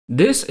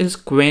This is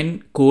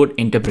Qwen code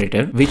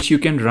interpreter, which you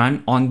can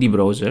run on the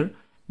browser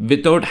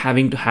without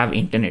having to have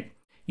internet.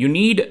 You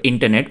need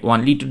internet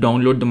only to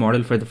download the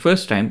model for the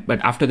first time, but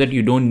after that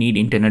you don't need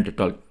internet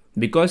at all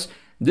because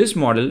this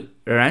model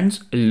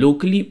runs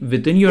locally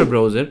within your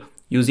browser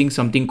using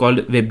something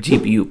called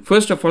WebGPU.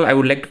 First of all, I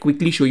would like to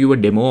quickly show you a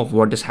demo of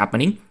what is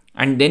happening,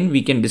 and then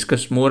we can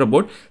discuss more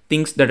about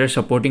things that are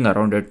supporting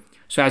around it.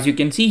 So as you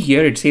can see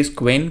here, it says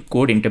Qwen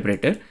code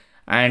interpreter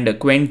and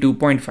Qwen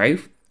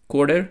 2.5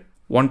 coder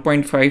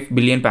 1.5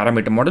 billion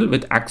parameter model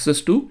with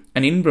access to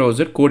an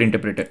in-browser code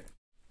interpreter.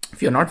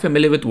 If you're not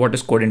familiar with what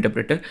is code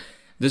interpreter,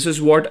 this is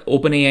what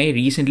OpenAI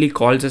recently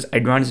calls as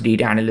advanced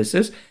data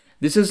analysis.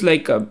 This is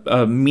like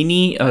a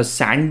mini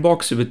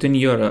sandbox within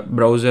your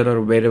browser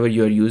or wherever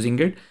you're using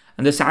it.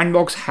 And the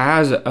sandbox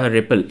has a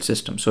REPL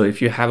system. So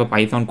if you have a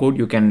Python code,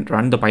 you can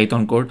run the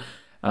Python code.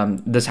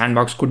 The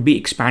sandbox could be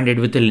expanded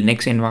with a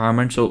Linux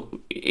environment. So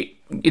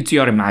it's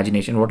your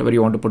imagination, whatever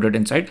you want to put it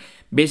inside.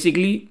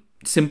 Basically,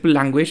 simple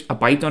language, a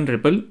Python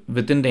REPL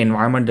within the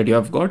environment that you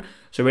have got.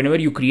 So whenever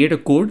you create a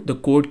code, the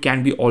code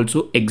can be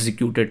also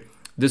executed.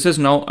 This is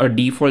now a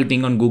default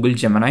thing on Google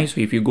Gemini.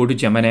 So if you go to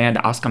Gemini and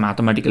ask a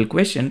mathematical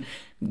question,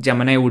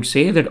 Gemini would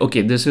say that,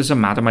 okay, this is a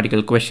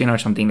mathematical question or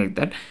something like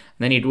that.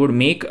 Then it would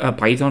make a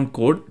Python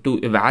code to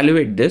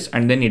evaluate this,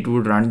 and then it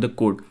would run the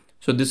code.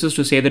 So this is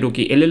to say that,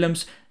 okay,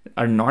 LLMs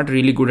are not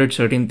really good at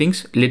certain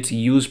things. Let's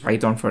use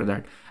Python for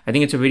that. I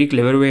think it's a very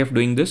clever way of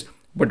doing this.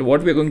 But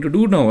what we're going to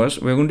do now is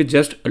we're going to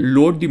just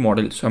load the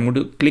model. So I'm going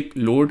to click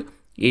load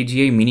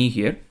AGI mini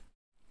here.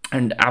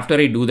 And after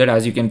I do that,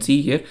 as you can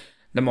see here,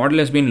 the model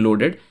has been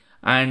loaded,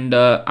 and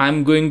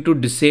I'm going to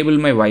disable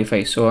my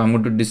Wi-Fi. So I'm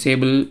going to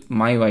disable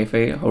my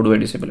Wi-Fi. How do I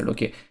disable it?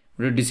 Okay,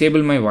 I'm going to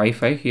disable my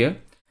Wi-Fi here.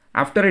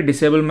 After I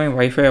disable my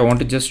Wi-Fi, I want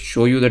to just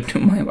show you that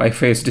my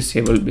Wi-Fi is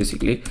disabled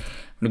basically.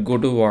 I'm going to go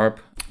to warp,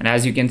 and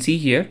as you can see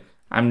here,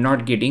 I'm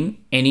not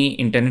getting any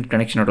internet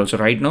connection at all. So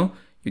right now,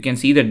 you can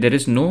see that there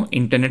is no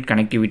internet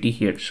connectivity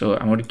here. So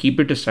I'm going to keep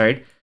it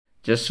aside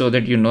just so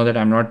that you know that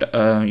I'm not,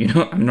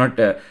 I'm not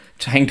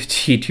trying to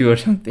cheat you or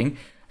something.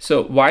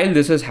 So while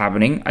this is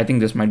happening, I think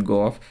this might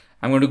go off.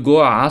 I'm going to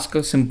go ask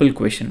a simple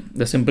question.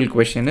 The simple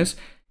question is,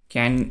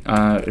 can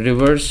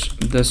reverse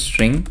the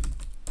string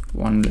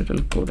one little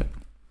coder.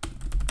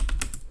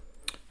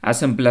 As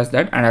simple as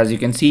that. And as you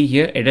can see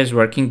here, it is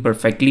working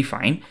perfectly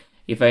fine.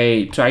 If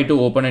I try to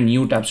open a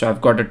new tab, so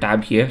I've got a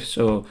tab here.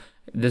 So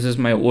this is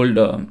my old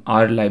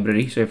R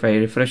library. So if I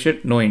refresh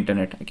it, no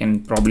internet. I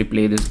can probably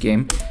play this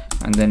game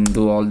and then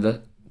do all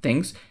the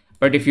things.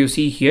 But if you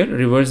see here,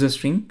 reverse the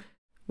string,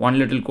 one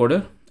little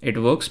coder, it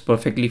works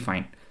perfectly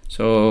fine.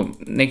 So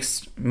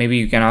next, maybe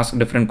you can ask a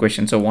different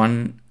question. So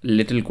one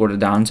little coder,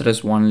 the answer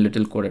is one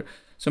little coder.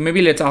 So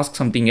maybe let's ask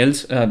something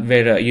else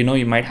where,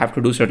 you might have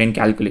to do certain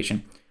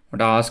calculation.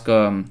 But ask,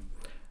 can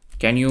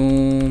you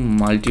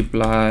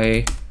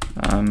multiply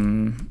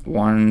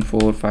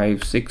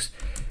 1456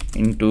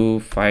 into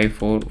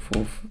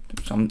 544,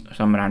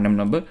 some random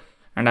number?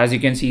 And as you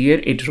can see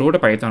here, it wrote a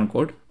Python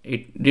code.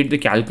 It did the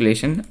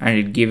calculation and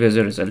it gave us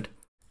a result.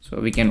 So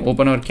we can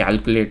open our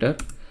calculator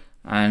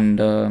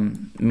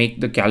and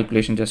make the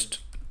calculation just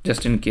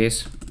in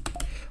case.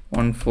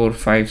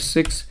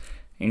 1456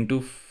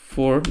 into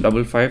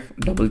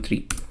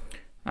 45533,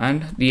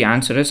 and the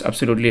answer is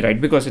absolutely right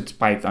because it's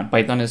Python.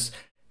 Python is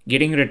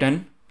getting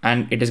written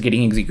and it is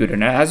getting executed.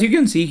 Now, as you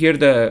can see here,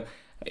 the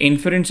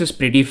inference is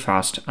pretty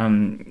fast.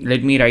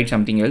 Let me write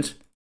something else.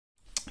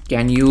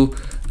 Can you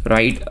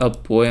write a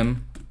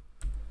poem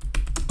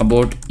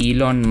about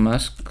Elon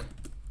Musk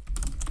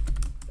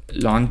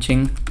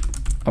launching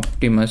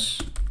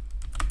Optimus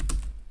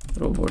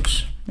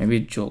robots? Maybe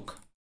a joke.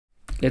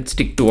 Let's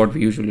stick to what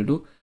we usually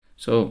do.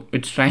 So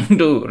it's trying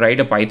to write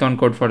a Python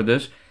code for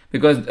this,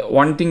 because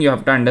one thing you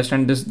have to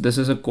understand, this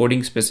is a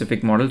coding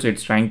specific model. So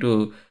it's trying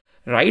to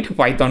write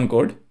Python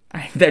code,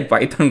 and that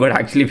Python code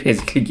actually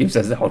basically gives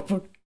us the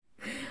output.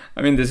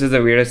 I mean, this is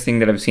the weirdest thing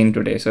that I've seen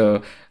today.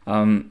 So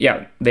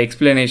yeah, the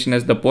explanation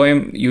is the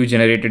poem you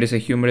generated is a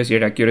humorous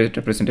yet accurate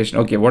representation.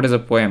 Okay, what is a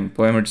poem?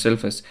 Poem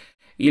itself is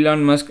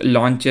Elon Musk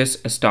launches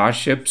a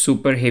starship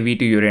super heavy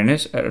to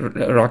Uranus,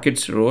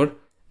 rockets roar.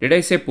 Did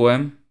I say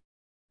poem?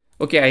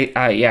 Okay,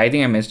 yeah, I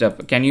think I messed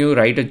up. Can you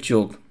write a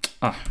joke?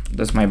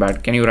 That's my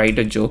bad. Can you write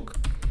a joke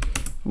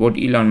about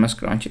Elon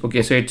Musk launching?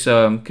 Okay, so it's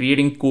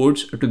creating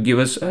codes to give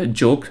us a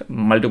joke,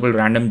 multiple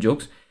random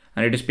jokes,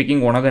 and it is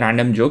picking one of the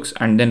random jokes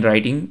and then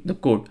writing the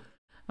code.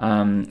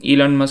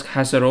 Elon Musk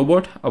has a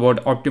robot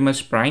about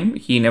Optimus Prime.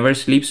 He never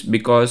sleeps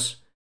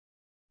because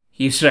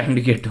he's trying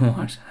to get to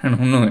Mars. I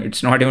don't know,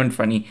 it's not even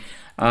funny.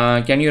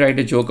 Can you write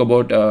a joke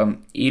about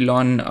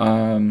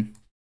Elon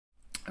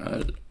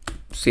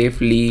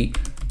safely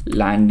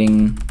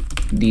landing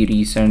the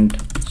recent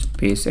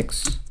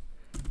SpaceX,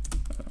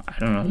 I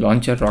don't know,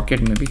 launcher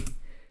rocket maybe?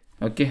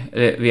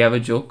 Okay, we have a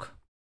joke.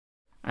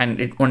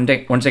 And it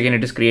once again,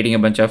 it is creating a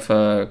bunch of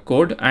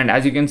code. And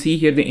as you can see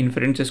here, the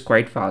inference is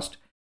quite fast.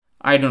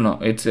 I don't know.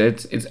 I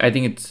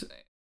think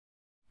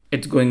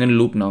it's going in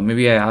loop now.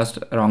 Maybe I asked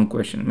a wrong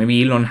question.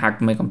 Maybe Elon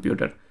hacked my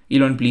computer.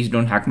 Elon, please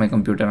don't hack my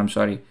computer. I'm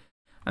sorry.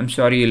 I'm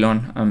sorry,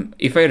 Elon.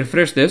 If I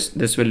refresh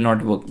this will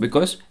not work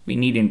because we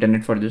need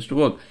internet for this to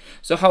work.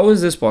 So how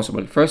is this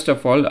possible? First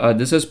of all,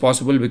 this is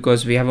possible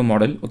because we have a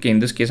model. Okay, in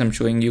this case, I'm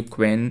showing you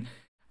Qwen.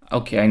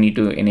 Okay, I need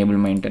to enable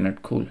my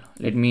internet. Cool.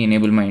 Let me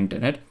enable my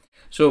internet.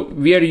 So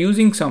we are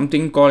using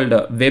something called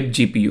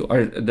WebGPU,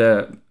 or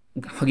the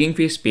Hugging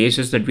Face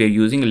spaces that we are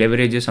using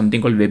leverages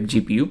something called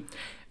WebGPU.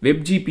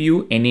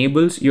 WebGPU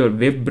enables your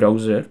web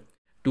browser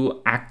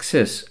to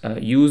access,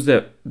 use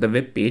the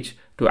web page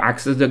to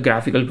access the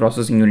graphical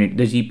processing unit,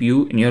 the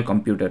GPU in your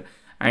computer.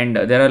 And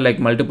there are like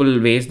multiple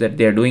ways that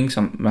they are doing.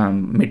 Some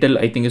Metal,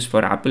 I think, is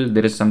for Apple.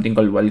 There is something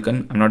called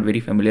Vulkan. I'm not very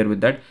familiar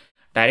with that.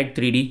 Direct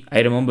 3D. I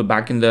remember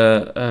back in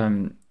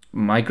the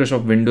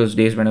Microsoft Windows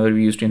days, whenever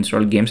we used to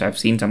install games, I've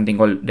seen something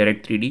called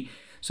Direct 3D.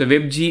 So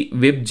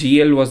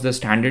WebGL was the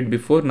standard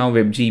before. Now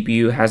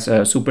WebGPU has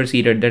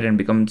superseded that and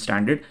become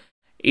standard.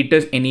 It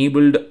is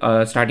enabled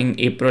starting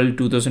April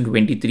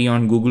 2023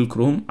 on Google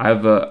Chrome.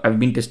 I've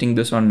been testing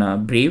this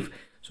on Brave.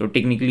 So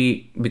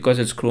technically, because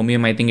it's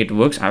Chromium, I think it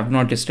works. I've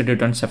not tested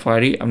it on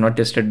Safari. I've not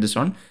tested this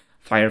on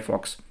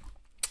Firefox.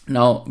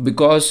 Now,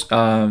 because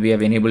we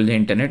have enabled the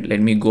internet, let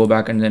me go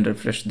back and then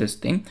refresh this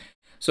thing.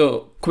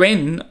 So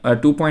Qwen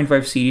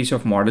 2.5 series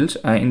of models,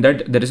 in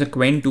that there is a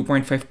Qwen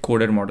 2.5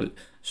 coder model.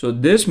 So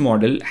this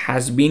model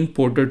has been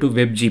ported to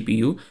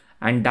WebGPU,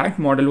 and that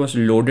model was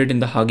loaded in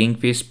the Hugging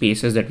Face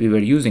spaces that we were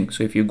using.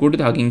 So if you go to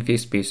the Hugging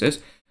Face spaces,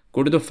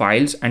 go to the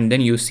files, and then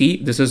you see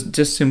this is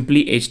just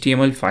simply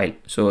HTML file.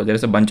 So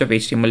there's a bunch of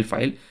HTML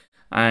file,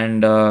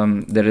 and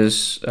there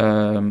is,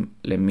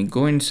 let me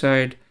go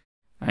inside,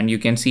 and you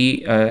can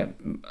see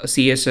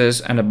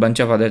CSS and a bunch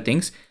of other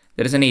things.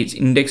 There is an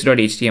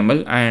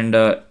index.html,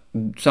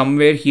 and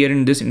somewhere here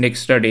in this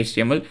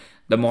index.html,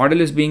 the model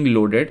is being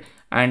loaded.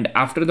 And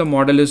after the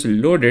model is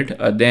loaded,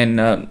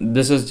 then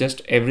this is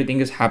just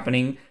everything is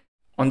happening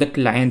on the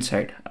client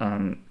side,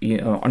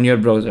 on your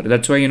browser.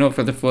 That's why,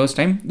 for the first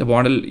time, the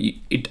model,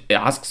 it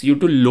asks you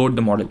to load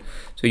the model.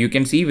 So you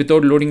can see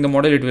without loading the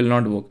model, it will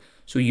not work.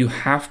 So you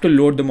have to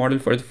load the model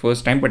for the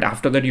first time, but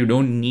after that, you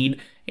don't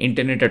need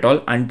internet at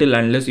all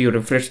unless you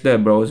refresh the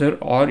browser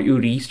or you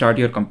restart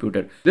your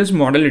computer. This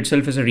model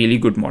itself is a really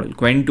good model.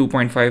 Qwen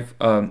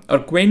 2.5 or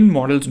Qwen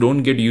models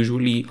don't get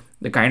usually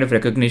the kind of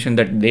recognition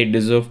that they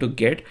deserve to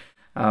get.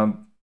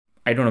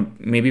 I don't know,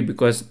 maybe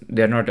because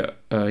they're not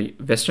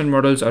Western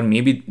models, or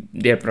maybe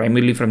they're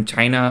primarily from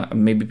China.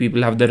 Maybe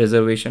people have the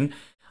reservation.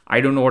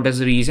 I don't know what is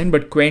the reason,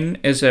 but Qwen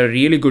is a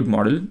really good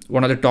model,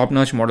 one of the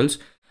top-notch models.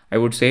 I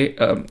would say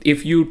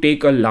if you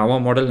take a Llama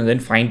model and then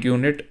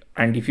fine-tune it,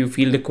 and if you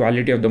feel the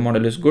quality of the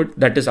model is good,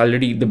 that is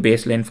already the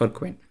baseline for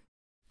Qwen.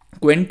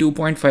 Qwen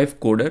 2.5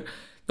 coder,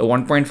 the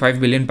 1.5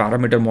 billion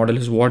parameter model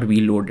is what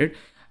we loaded.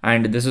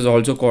 And this is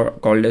also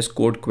called as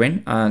Code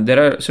Qwen.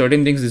 There are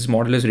certain things this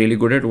model is really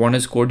good at. One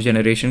is code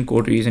generation,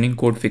 code reasoning,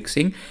 code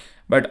fixing.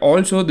 But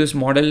also this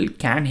model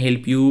can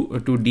help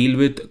you to deal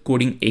with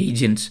coding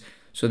agents.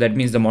 So that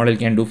means the model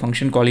can do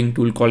function calling,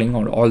 tool calling,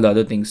 or all the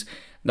other things.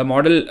 The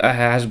model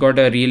has got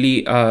a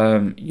really,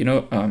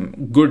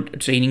 good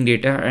training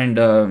data,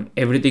 and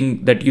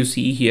everything that you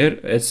see here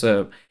is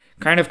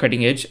kind of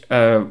cutting edge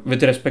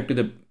with respect to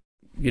the,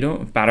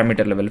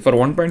 parameter level. For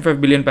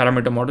 1.5 billion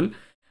parameter model,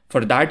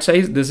 for that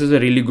size, this is a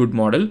really good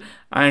model.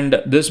 And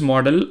this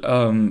model,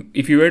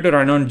 if you were to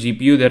run on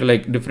GPU, there are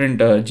like different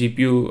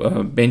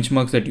GPU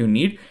benchmarks that you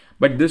need.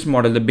 But this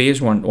model, the base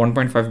one,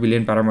 1.5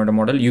 billion parameter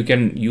model, you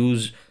can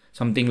use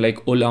something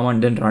like Ollama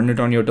and then run it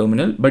on your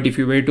terminal. But if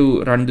you were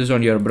to run this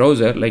on your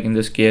browser, like in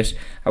this case,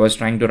 I was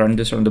trying to run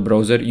this on the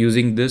browser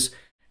using this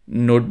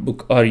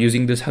notebook or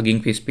using this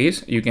Hugging Face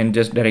space, you can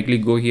just directly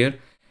go here.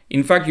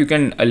 In fact, you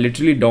can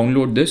literally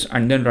download this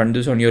and then run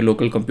this on your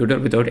local computer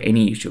without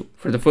any issue.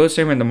 For the first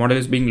time when the model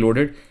is being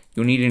loaded,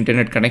 you need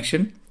internet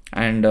connection.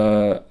 And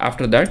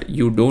after that,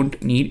 you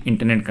don't need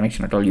internet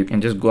connection at all. You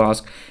can just go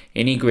ask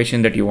any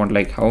question that you want,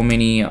 like how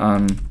many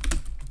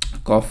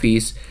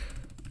coffees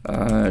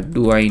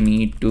do I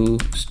need to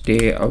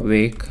stay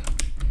awake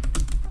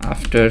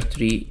after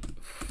 3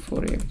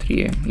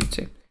 a.m. let's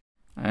say.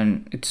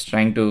 And it's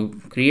trying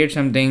to create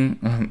something.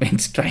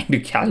 It's trying to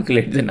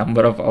calculate the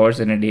number of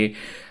hours in a day.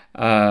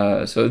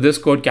 So this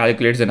code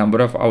calculates the number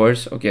of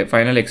hours. Okay,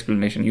 final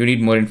explanation. You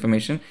need more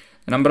information.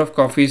 The number of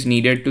coffees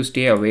needed to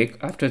stay awake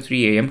after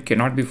 3 a.m.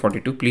 cannot be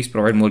 42. Please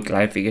provide more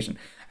clarification.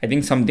 I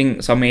think some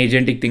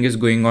agentic thing is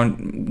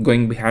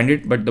going behind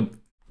it. But the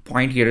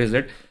point here is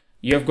that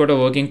you have got a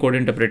working code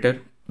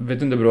interpreter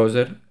within the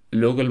browser,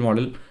 local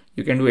model.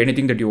 You can do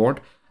anything that you want.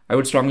 I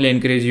would strongly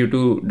encourage you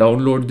to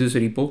download this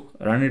repo,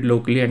 run it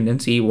locally, and then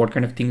see what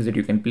kind of things that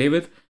you can play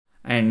with.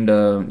 And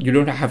you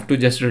don't have to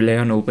just rely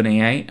on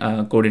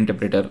OpenAI code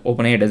interpreter.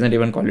 OpenAI doesn't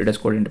even call it as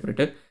code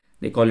interpreter.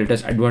 They call it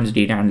as advanced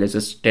data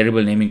analysis.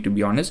 Terrible naming, to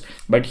be honest.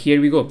 But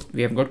here we go.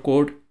 We have got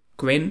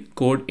Qwen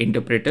code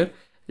interpreter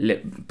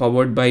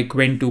powered by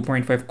Qwen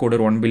 2.5 coder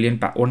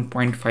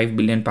 1.5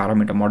 billion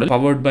parameter model,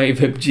 powered by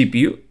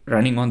WebGPU,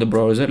 running on the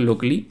browser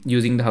locally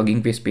using the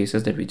Hugging Face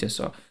spaces that we just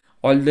saw.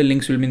 All the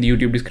links will be in the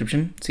YouTube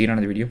description. See you in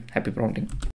another video. Happy prompting.